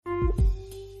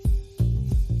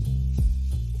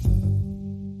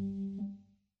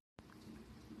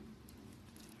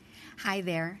Hi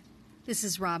there. This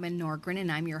is Robin Norgren, and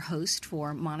I'm your host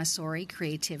for Montessori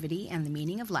Creativity and the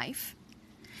Meaning of Life.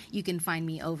 You can find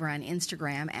me over on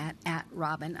Instagram at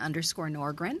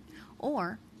Robin_Norgren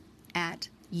or at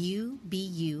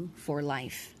UBU for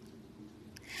Life.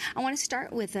 I want to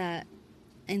start with an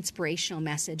inspirational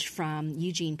message from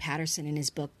Eugene Peterson in his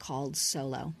book called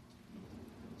Solo.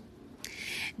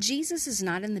 Jesus is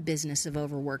not in the business of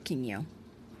overworking you.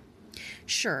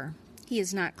 Sure, He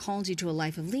has not called you to a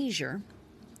life of leisure,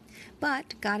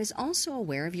 but God is also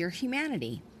aware of your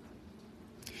humanity.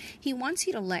 He wants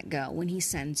you to let go when He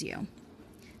sends you,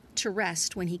 to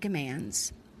rest when He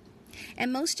commands,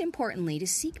 and most importantly, to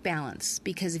seek balance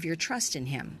because of your trust in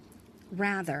Him,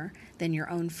 rather than your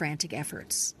own frantic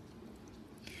efforts.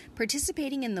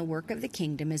 Participating in the work of the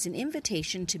kingdom is an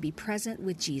invitation to be present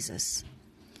with Jesus,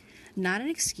 not an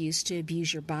excuse to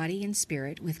abuse your body and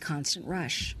spirit with constant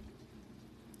rush.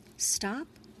 Stop,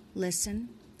 listen,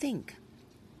 think.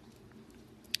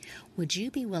 Would you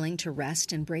be willing to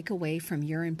rest and break away from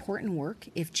your important work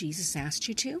if Jesus asked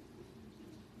you to?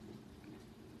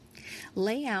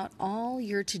 Lay out all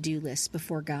your to-do lists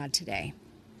before God today.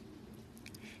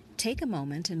 Take a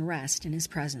moment and rest in His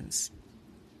presence.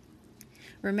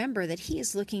 Remember that He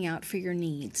is looking out for your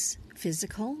needs,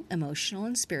 physical, emotional,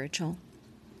 and spiritual,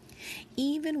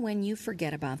 even when you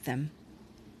forget about them.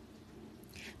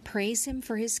 Praise Him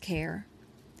for His care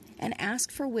and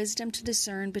ask for wisdom to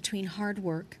discern between hard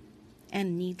work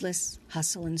and needless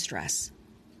hustle and stress.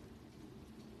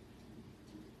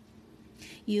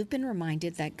 You've been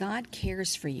reminded that God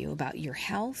cares for you about your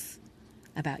health,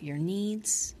 about your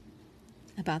needs,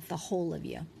 about the whole of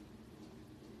you.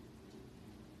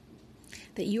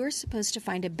 That you are supposed to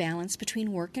find a balance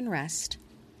between work and rest,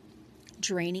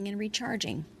 draining and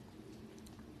recharging.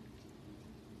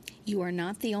 You are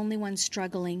not the only one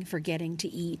struggling for getting to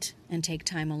eat and take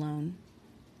time alone.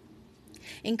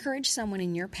 Encourage someone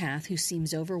in your path who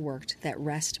seems overworked that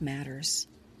rest matters,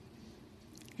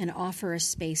 and offer a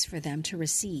space for them to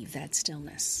receive that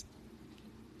stillness.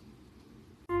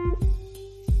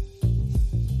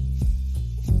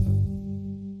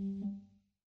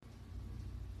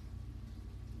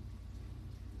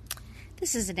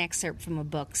 This is an excerpt from a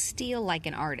book, Steal Like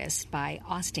an Artist, by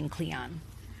Austin Kleon.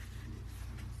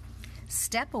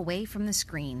 Step away from the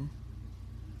screen.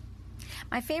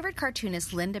 My favorite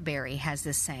cartoonist Linda Berry has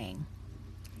this saying: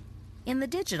 in the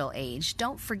digital age,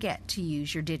 don't forget to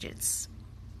use your digits.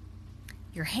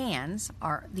 Your hands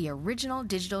are the original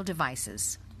digital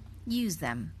devices. Use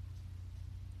them.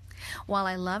 While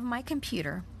I love my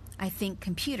computer, I think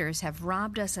computers have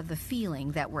robbed us of the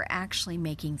feeling that we're actually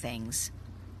making things.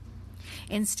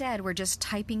 Instead, we're just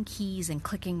typing keys and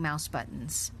clicking mouse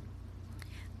buttons.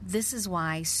 This is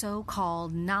why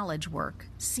so-called knowledge work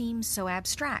seems so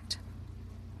abstract.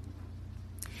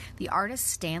 The artist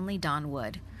Stanley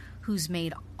Donwood, who's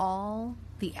made all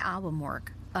the album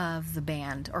work of the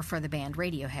band, or for the band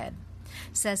Radiohead,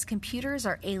 says computers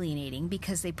are alienating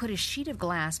because they put a sheet of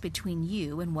glass between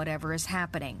you and whatever is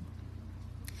happening.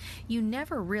 You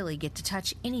never really get to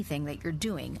touch anything that you're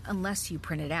doing unless you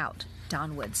print it out,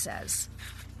 Donwood says.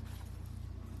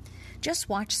 Just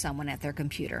watch someone at their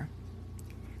computer.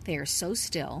 They are so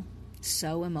still,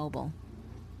 so immobile.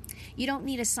 You don't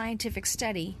need a scientific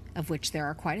study, of which there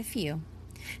are quite a few,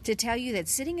 to tell you that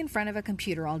sitting in front of a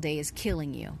computer all day is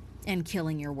killing you and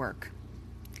killing your work.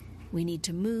 We need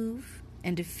to move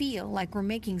and to feel like we're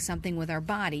making something with our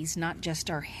bodies, not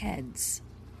just our heads.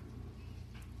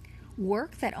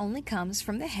 Work that only comes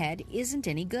from the head isn't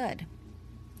any good.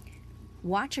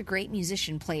 Watch a great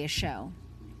musician play a show.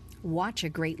 Watch a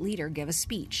great leader give a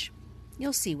speech.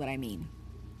 You'll see what I mean.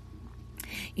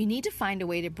 You need to find a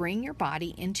way to bring your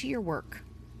body into your work.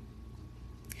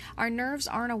 Our nerves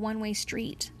aren't a one-way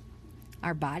street.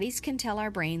 Our bodies can tell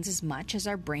our brains as much as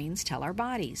our brains tell our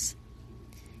bodies.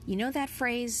 You know that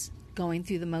phrase, going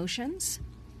through the motions?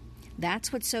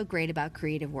 That's what's so great about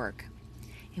creative work.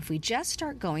 If we just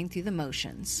start going through the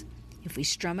motions, if we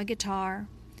strum a guitar,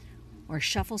 or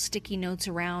shuffle sticky notes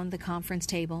around the conference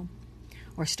table,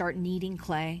 or start kneading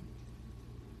clay,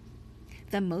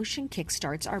 the motion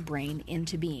kickstarts our brain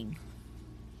into being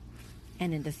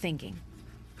and into thinking.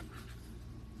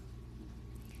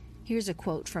 Here's a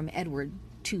quote from Edward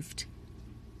Tufte.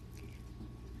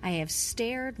 I have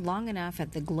stared long enough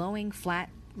at the glowing flat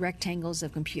rectangles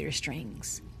of computer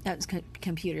screens.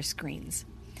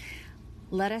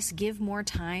 Let us give more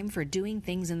time for doing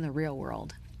things in the real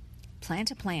world.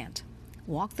 Plant a plant,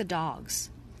 walk the dogs,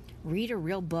 read a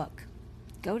real book,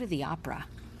 go to the opera.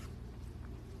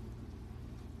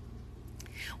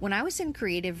 When I was in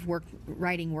creative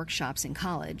writing workshops in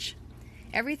college,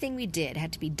 Everything we did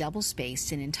had to be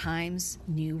double-spaced and in Times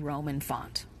New Roman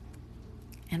font.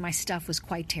 And my stuff was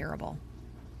quite terrible.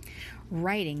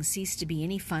 Writing ceased to be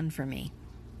any fun for me.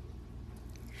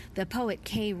 The poet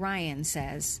Kay Ryan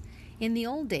says, "In the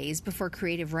old days before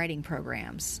creative writing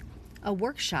programs, a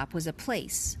workshop was a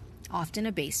place, often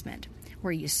a basement,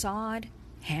 where you sawed,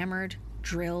 hammered,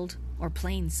 drilled, or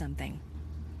planed something."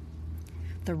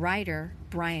 The writer,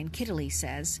 Brian Kittley,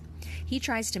 says he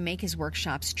tries to make his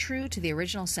workshops true to the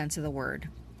original sense of the word,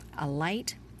 a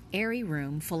light, airy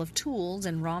room full of tools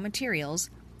and raw materials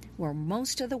where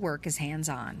most of the work is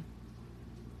hands-on.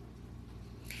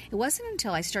 It wasn't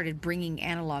until I started bringing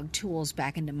analog tools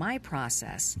back into my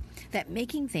process that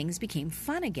making things became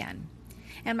fun again,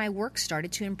 and my work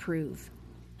started to improve.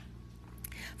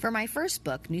 For my first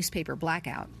book, Newspaper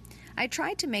Blackout, I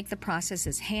tried to make the process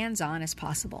as hands-on as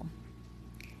possible.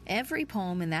 Every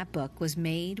poem in that book was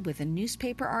made with a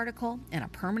newspaper article and a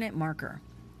permanent marker.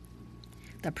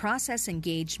 The process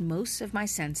engaged most of my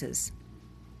senses: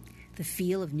 the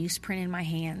feel of newsprint in my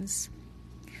hands,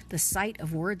 the sight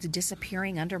of words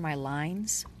disappearing under my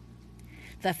lines,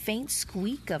 the faint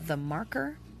squeak of the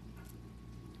marker,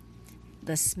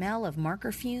 the smell of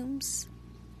marker fumes.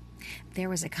 There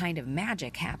was a kind of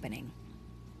magic happening.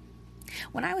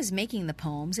 When I was making the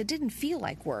poems, it didn't feel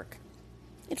like work.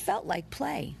 It felt like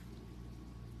play.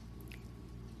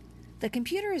 The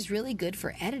computer is really good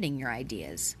for editing your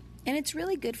ideas, and it's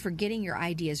really good for getting your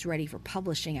ideas ready for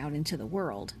publishing out into the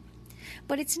world.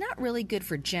 But it's not really good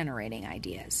for generating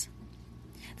ideas.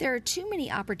 There are too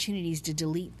many opportunities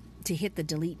to hit the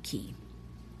delete key.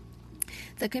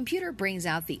 The computer brings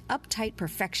out the uptight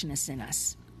perfectionist in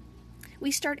us.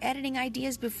 We start editing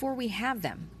ideas before we have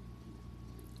them.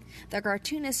 The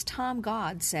cartoonist Tom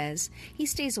God says he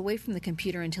stays away from the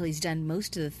computer until he's done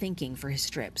most of the thinking for his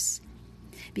strips.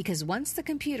 Because once the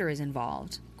computer is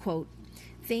involved, quote,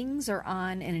 things are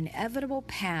on an inevitable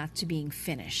path to being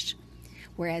finished,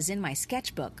 whereas in my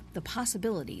sketchbook, the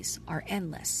possibilities are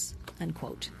endless,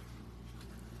 unquote.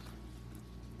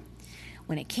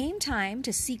 When it came time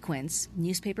to sequence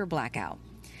Newspaper Blackout,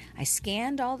 I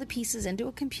scanned all the pieces into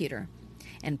a computer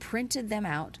and printed them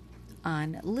out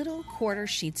on little quarter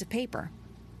sheets of paper.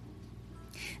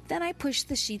 Then I pushed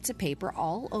the sheets of paper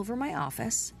all over my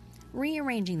office,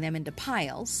 rearranging them into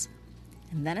piles,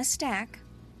 and then a stack,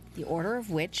 the order of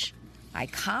which I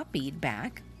copied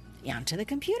back onto the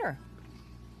computer.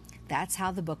 That's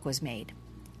how the book was made.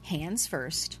 Hands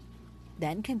first,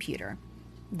 then computer,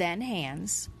 then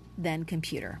hands, then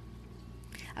computer.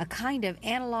 A kind of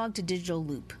analog to digital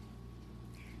loop.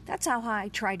 That's how I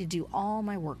try to do all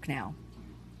my work now.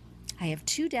 I have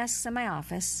 2 desks in my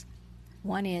office.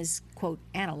 One is, quote,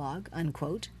 analog,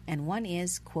 unquote, and one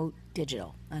is, quote,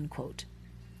 digital, unquote.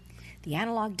 The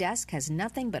analog desk has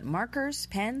nothing but markers,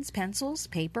 pens, pencils,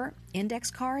 paper,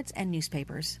 index cards, and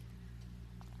newspapers.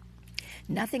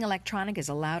 Nothing electronic is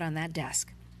allowed on that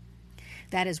desk.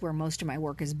 That is where most of my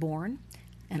work is born,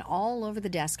 and all over the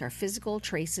desk are physical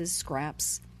traces,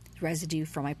 scraps, residue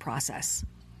from my process.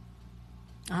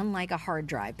 Unlike a hard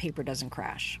drive, paper doesn't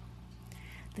crash.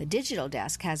 The digital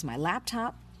desk has my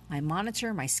laptop, my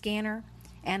monitor, my scanner,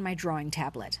 and my drawing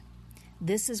tablet.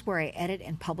 This is where I edit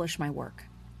and publish my work.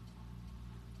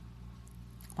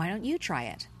 Why don't you try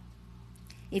it?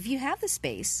 If you have the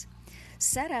space,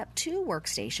 set up 2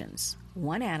 workstations,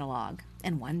 one analog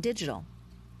and one digital.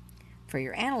 For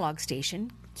your analog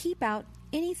station, keep out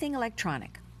anything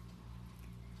electronic.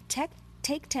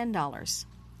 Take $10,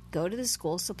 go to the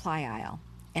school supply aisle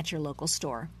at your local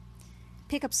store.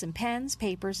 Pick up some pens,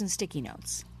 papers, and sticky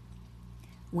notes.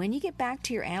 When you get back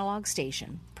to your analog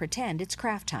station, pretend it's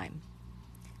craft time.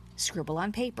 Scribble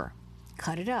on paper,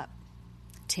 cut it up,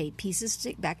 tape pieces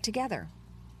back together.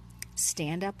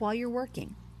 Stand up while you're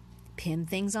working. Pin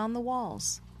things on the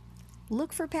walls.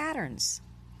 Look for patterns.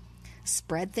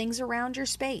 Spread things around your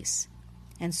space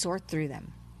and sort through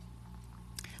them.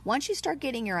 Once you start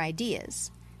getting your ideas,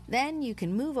 then you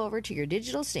can move over to your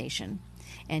digital station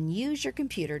and use your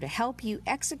computer to help you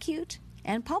execute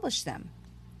and publish them.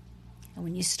 And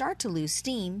when you start to lose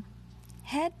steam,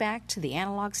 head back to the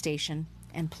analog station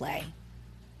and play.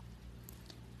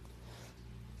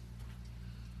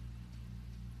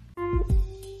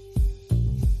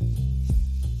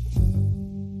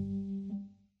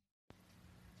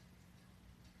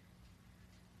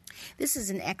 This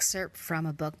is an excerpt from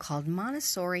a book called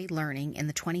Montessori Learning in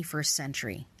the 21st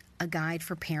Century, A Guide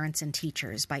for Parents and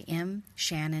Teachers by M.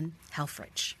 Shannon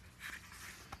Helfrich.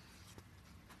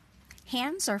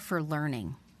 Hands are for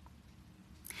learning.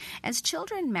 As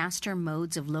children master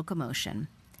modes of locomotion,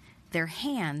 their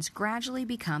hands gradually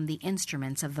become the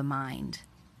instruments of the mind.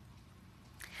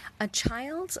 A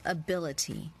child's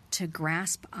ability to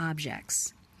grasp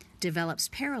objects develops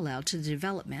parallel to the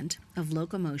development of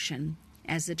locomotion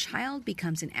as the child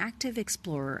becomes an active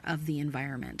explorer of the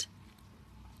environment.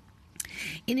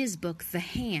 In his book, The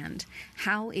Hand,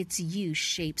 How Its Use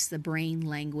Shapes the Brain,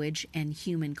 Language, and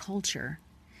Human Culture,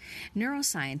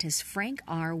 neuroscientist Frank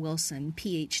R. Wilson,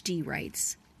 Ph.D.,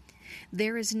 writes,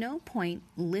 "There is no point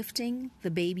lifting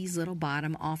the baby's little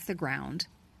bottom off the ground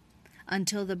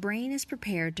until the brain is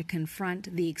prepared to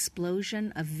confront the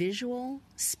explosion of visual,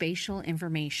 spatial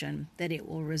information that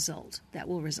will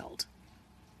result.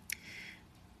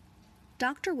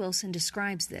 Dr. Wilson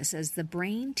describes this as the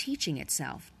brain teaching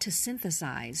itself to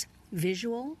synthesize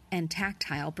visual and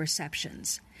tactile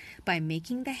perceptions by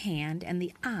making the hand and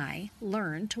the eye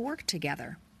learn to work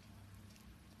together.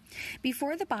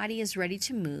 Before the body is ready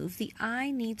to move, the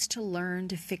eye needs to learn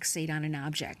to fixate on an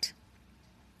object.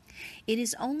 It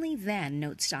is only then,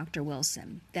 notes Dr.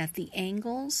 Wilson, that the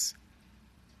angles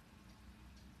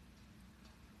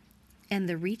and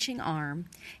the reaching arm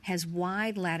has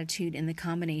wide latitude in the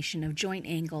combination of joint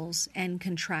angles and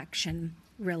contraction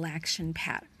relaxation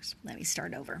patterns. Let me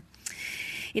start over.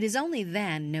 It is only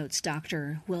then, notes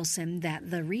Dr. Wilson,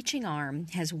 that the reaching arm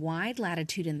has wide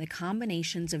latitude in the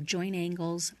combinations of joint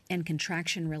angles and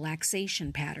contraction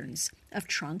relaxation patterns of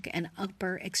trunk and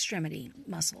upper extremity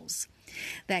muscles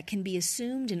that can be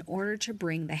assumed in order to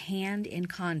bring the hand in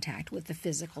contact with the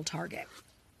physical target.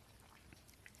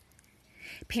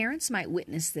 Parents might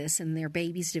witness this in their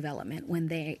baby's development when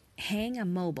they hang a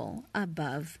mobile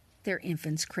above their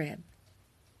infant's crib.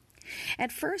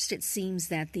 At first, it seems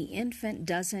that the infant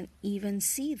doesn't even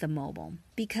see the mobile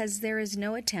because there is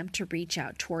no attempt to reach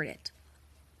out toward it.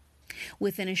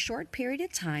 Within a short period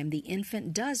of time, the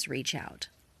infant does reach out,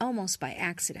 almost by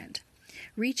accident,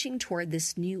 reaching toward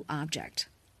this new object.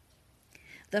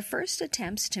 The first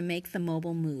attempts to make the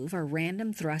mobile move are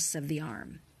random thrusts of the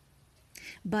arm.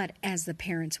 But as the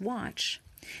parents watch,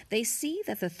 they see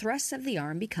that the thrusts of the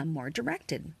arm become more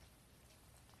directed.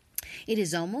 It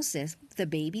is almost as if the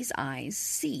baby's eyes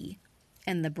see,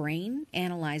 and the brain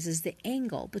analyzes the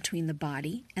angle between the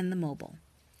body and the mobile,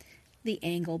 the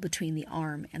angle between the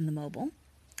arm and the mobile,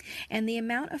 and the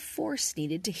amount of force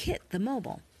needed to hit the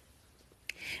mobile.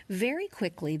 Very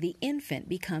quickly, the infant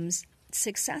becomes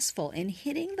successful in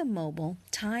hitting the mobile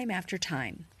time after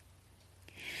time.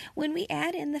 When we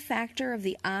add in the factor of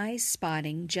the eyes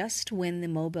spotting just when the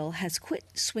mobile has quit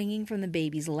swinging from the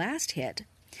baby's last hit,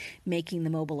 making the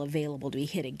mobile available to be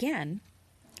hit again,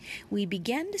 we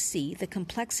begin to see the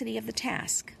complexity of the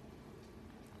task.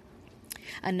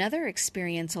 Another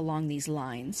experience along these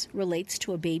lines relates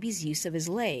to a baby's use of his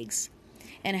legs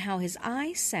and how his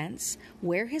eyes sense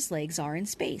where his legs are in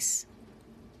space.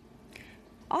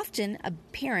 Often, a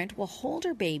parent will hold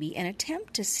her baby and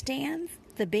attempt to stand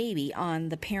the baby on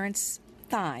the parent's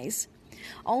thighs,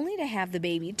 only to have the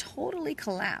baby totally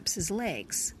collapse his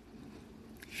legs.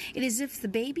 It is as if the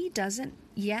baby doesn't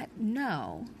yet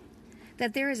know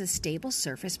that there is a stable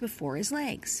surface before his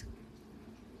legs.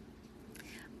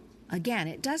 Again,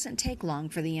 it doesn't take long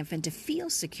for the infant to feel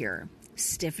secure,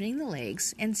 stiffening the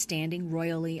legs and standing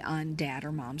royally on dad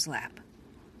or mom's lap.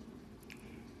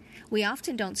 We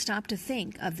often don't stop to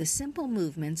think of the simple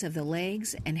movements of the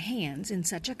legs and hands in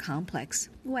such a complex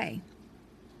way.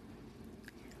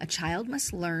 A child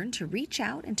must learn to reach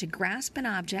out and to grasp an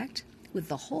object with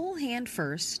the whole hand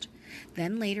first,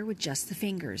 then later with just the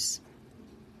fingers.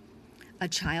 A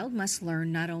child must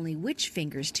learn not only which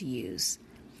fingers to use,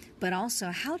 but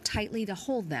also how tightly to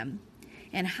hold them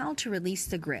and how to release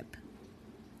the grip.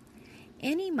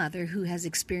 Any mother who has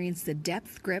experienced the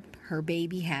depth grip her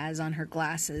baby has on her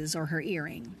glasses or her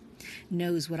earring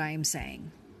knows what I am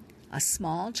saying. A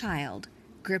small child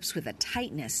grips with a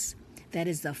tightness that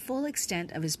is the full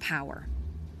extent of his power.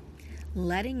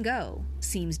 Letting go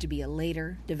seems to be a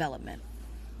later development.